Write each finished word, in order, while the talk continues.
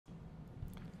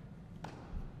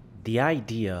The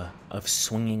idea of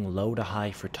swinging low to high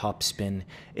for topspin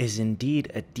is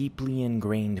indeed a deeply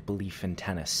ingrained belief in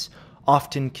tennis,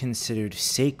 often considered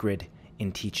sacred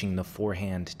in teaching the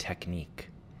forehand technique.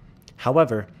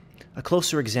 However, a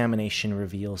closer examination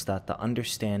reveals that the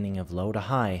understanding of low to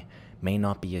high may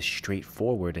not be as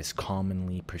straightforward as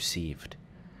commonly perceived.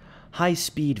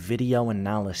 High-speed video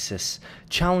analysis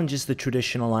challenges the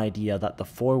traditional idea that the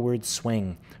forward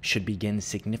swing should begin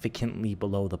significantly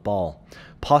below the ball,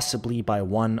 possibly by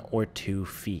 1 or 2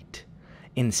 feet.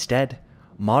 Instead,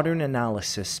 modern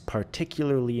analysis,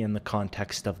 particularly in the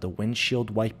context of the windshield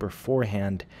wiper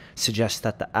forehand, suggests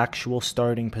that the actual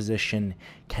starting position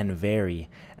can vary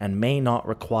and may not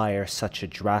require such a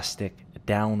drastic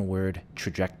downward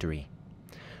trajectory.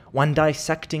 When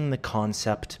dissecting the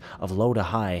concept of low to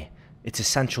high, it's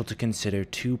essential to consider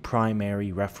 2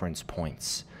 primary reference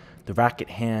points, the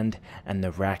racket hand and the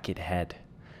racket head.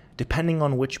 Depending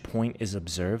on which point is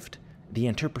observed, the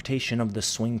interpretation of the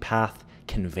swing path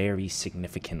can vary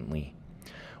significantly.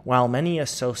 While many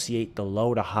associate the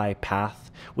low to high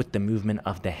path with the movement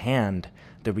of the hand,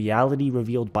 the reality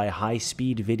revealed by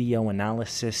high-speed video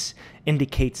analysis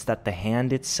indicates that the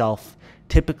hand itself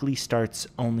typically starts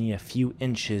only a few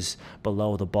inches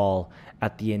below the ball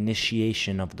at the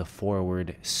initiation of the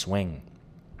forward swing.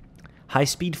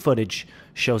 High-speed footage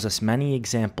shows us many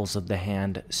examples of the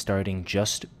hand starting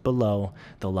just below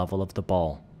the level of the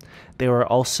ball. There are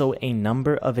also a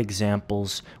number of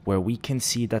examples where we can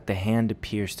see that the hand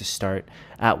appears to start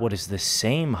at what is the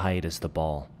same height as the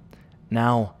ball.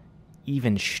 Now,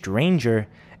 even stranger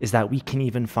is that we can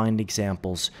even find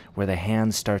examples where the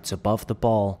hand starts above the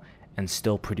ball and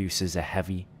still produces a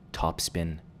heavy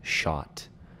topspin shot.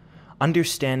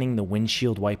 Understanding the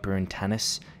windshield wiper in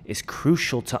tennis is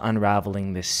crucial to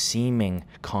unraveling this seeming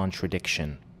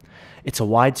contradiction. It's a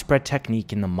widespread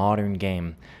technique in the modern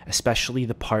game, especially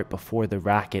the part before the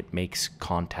racket makes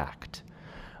contact.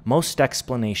 Most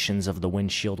explanations of the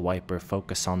windshield wiper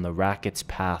focus on the racket's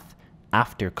path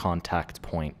after contact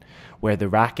point, where the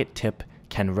racket tip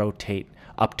can rotate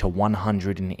up to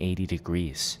 180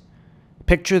 degrees.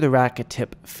 Picture the racket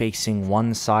tip facing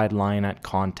one sideline at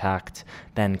contact,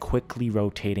 then quickly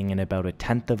rotating in about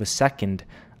 1/10 of a second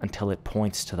until it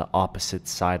points to the opposite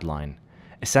sideline,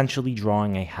 essentially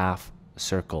drawing a half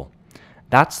circle.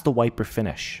 That's the wiper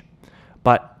finish.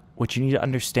 But what you need to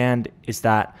understand is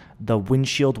that the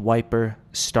windshield wiper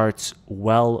starts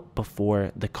well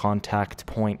before the contact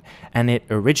point, and it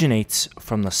originates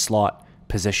from the slot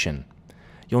position.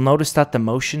 You'll notice that the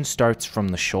motion starts from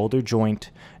the shoulder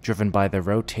joint, driven by the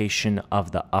rotation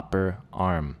of the upper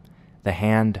arm. The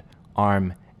hand,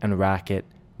 arm, and racket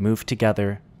move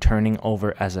together, turning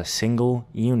over as a single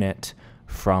unit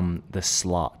from the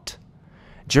slot.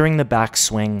 During the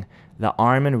backswing, the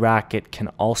arm and racket can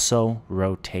also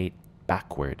rotate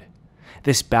backward.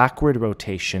 This backward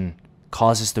rotation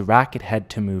causes the racket head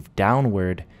to move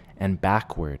downward and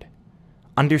backward.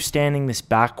 Understanding this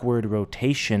backward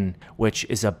rotation, which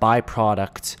is a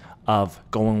byproduct of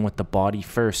going with the body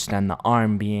first and the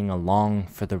arm being along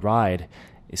for the ride,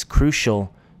 is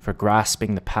crucial for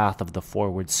grasping the path of the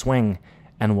forward swing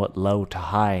and what low to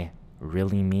high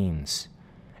really means.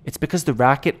 It's because the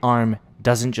racket arm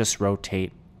doesn't just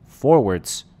rotate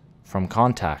forwards from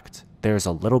contact. There's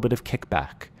a little bit of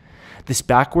kickback. This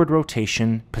backward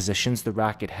rotation positions the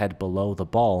racket head below the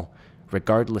ball,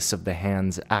 regardless of the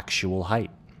hand's actual height.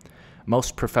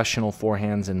 Most professional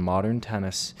forehands in modern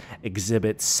tennis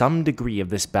exhibit some degree of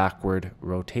this backward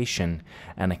rotation,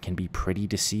 and it can be pretty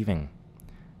deceiving.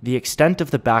 The extent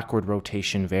of the backward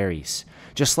rotation varies,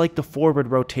 just like the forward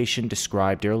rotation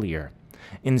described earlier.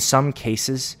 In some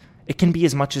cases, it can be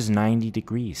as much as 90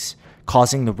 degrees,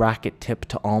 causing the racket tip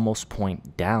to almost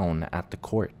point down at the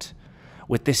court.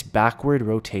 With this backward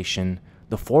rotation,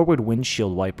 the forward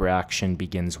windshield wiper action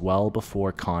begins well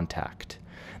before contact.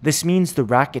 This means the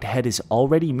racket head is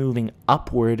already moving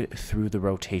upward through the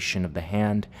rotation of the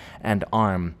hand and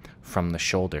arm from the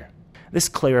shoulder. This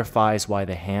clarifies why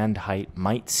the hand height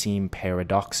might seem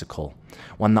paradoxical.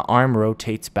 When the arm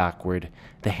rotates backward,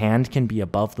 the hand can be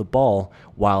above the ball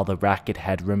while the racket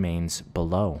head remains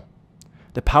below.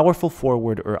 The powerful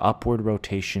forward or upward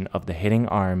rotation of the hitting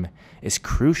arm is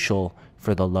crucial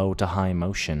for the low to high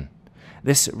motion.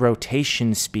 This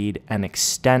rotation speed and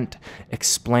extent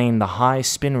explain the high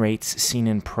spin rates seen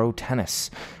in pro tennis,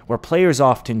 where players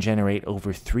often generate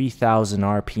over 3,000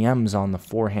 RPMs on the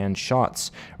forehand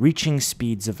shots, reaching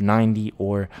speeds of 90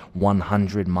 or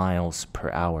 100 miles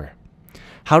per hour.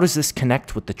 How does this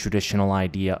connect with the traditional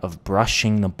idea of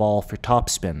brushing the ball for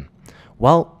topspin?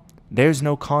 Well, there's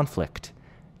no conflict.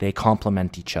 They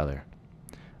complement each other.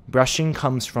 Brushing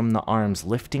comes from the arm's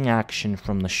lifting action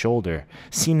from the shoulder,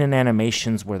 seen in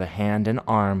animations where the hand and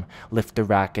arm lift the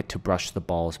racket to brush the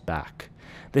balls back.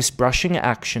 This brushing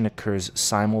action occurs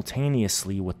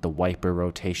simultaneously with the wiper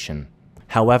rotation.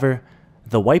 However,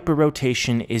 the wiper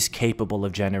rotation is capable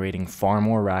of generating far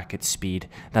more racket speed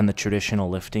than the traditional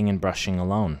lifting and brushing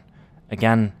alone.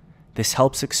 Again, this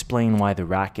helps explain why the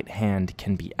racket hand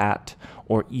can be at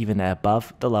or even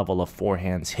above the level of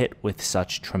forehands hit with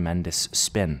such tremendous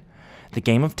spin. The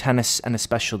game of tennis, and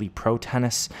especially pro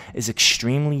tennis, is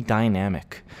extremely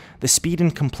dynamic. The speed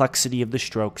and complexity of the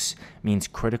strokes means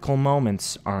critical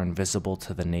moments are invisible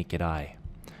to the naked eye.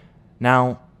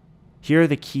 Now, here are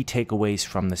the key takeaways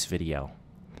from this video.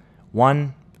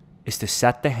 1 is to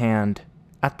set the hand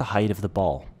at the height of the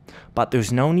ball. But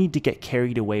there's no need to get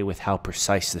carried away with how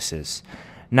precise this is.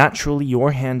 Naturally,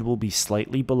 your hand will be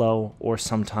slightly below or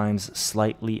sometimes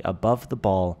slightly above the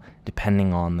ball,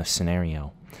 depending on the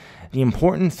scenario. The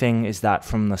important thing is that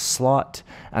from the slot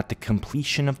at the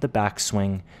completion of the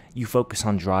backswing, you focus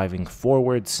on driving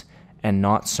forwards and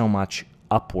not so much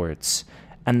upwards.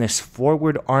 And this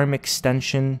forward arm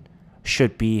extension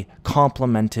should be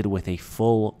complemented with a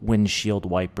full windshield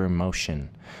wiper motion,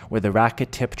 where the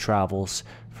racket tip travels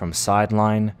from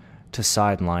sideline to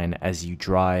sideline as you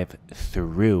drive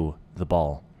through the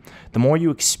ball. The more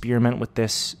you experiment with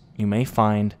this, you may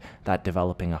find that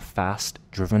developing a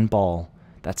fast-driven ball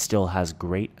that still has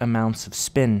great amounts of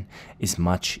spin is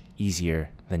much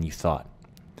easier than you thought.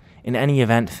 In any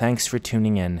event, thanks for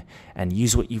tuning in, and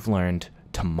use what you've learned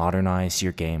to modernize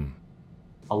your game.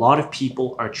 A lot of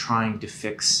people are trying to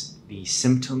fix the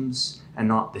symptoms and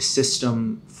not the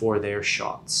system for their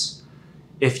shots.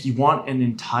 If you want an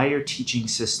entire teaching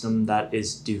system that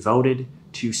is devoted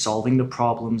to solving the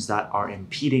problems that are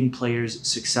impeding players'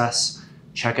 success,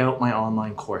 check out my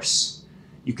online course.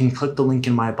 You can click the link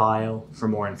in my bio for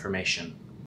more information.